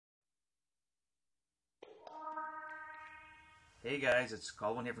Hey guys, it's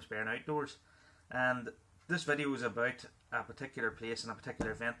Colin here from Spare and Outdoors, and this video is about a particular place and a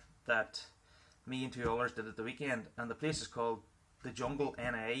particular event that me and two others did at the weekend, and the place is called the Jungle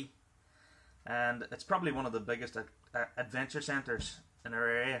NA, and it's probably one of the biggest adventure centres in our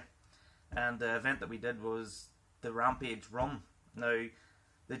area, and the event that we did was the Rampage Run. Now,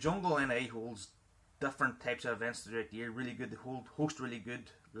 the Jungle NA holds different types of events throughout the year, really good, they host really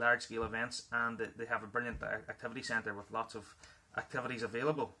good large scale events, and they have a brilliant activity centre with lots of activities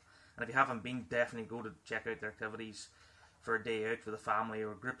available. And if you haven't been, definitely go to check out their activities for a day out with a family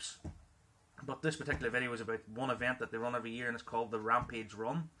or groups. But this particular video is about one event that they run every year, and it's called the Rampage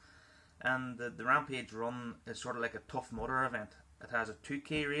Run. And the Rampage Run is sort of like a Tough Mudder event. It has a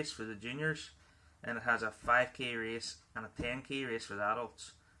 2k race for the juniors, and it has a 5k race and a 10k race for the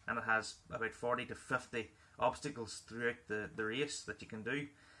adults, and it has about 40 to 50 obstacles throughout the race that you can do.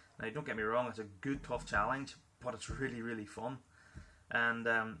 Now, don't get me wrong, it's a good tough challenge, but it's really fun. And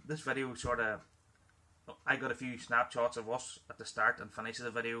this video I got a few snapshots of us at the start and finish of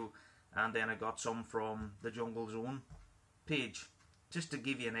the video, and then I got some from the Jungle Zone page, just to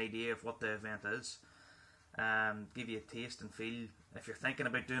give you an idea of what the event is, and give you a taste and feel. If you're thinking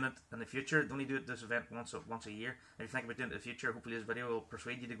about doing it in the future, only do this event once a year. If you're thinking about doing it in the future, hopefully this video will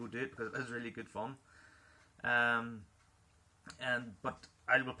persuade you to go do it, because it is really good fun. But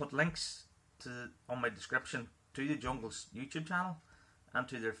I will put links on my description to the Jungle's YouTube channel and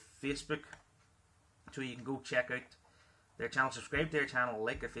to their Facebook, so you can go check out their channel, subscribe to their channel,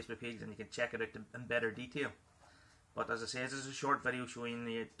 like their Facebook page, and you can check it out in better detail. But as I say, this is a short video showing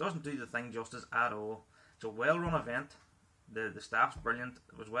you it doesn't do the thing justice at all. It's a well run event, the staff's brilliant,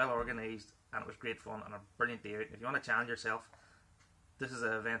 it was well organised, and it was great fun and a brilliant day out. If you want to challenge yourself, this is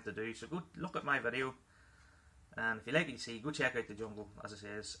an event to do, so go look at my video, and if you like what you see, go check out the Jungle, as it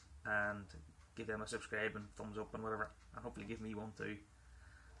says, and give them a subscribe and thumbs up and whatever, and hopefully give me one too.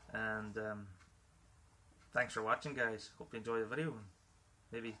 And thanks for watching, guys. Hope you enjoy the video and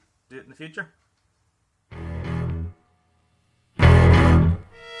maybe do it in the future.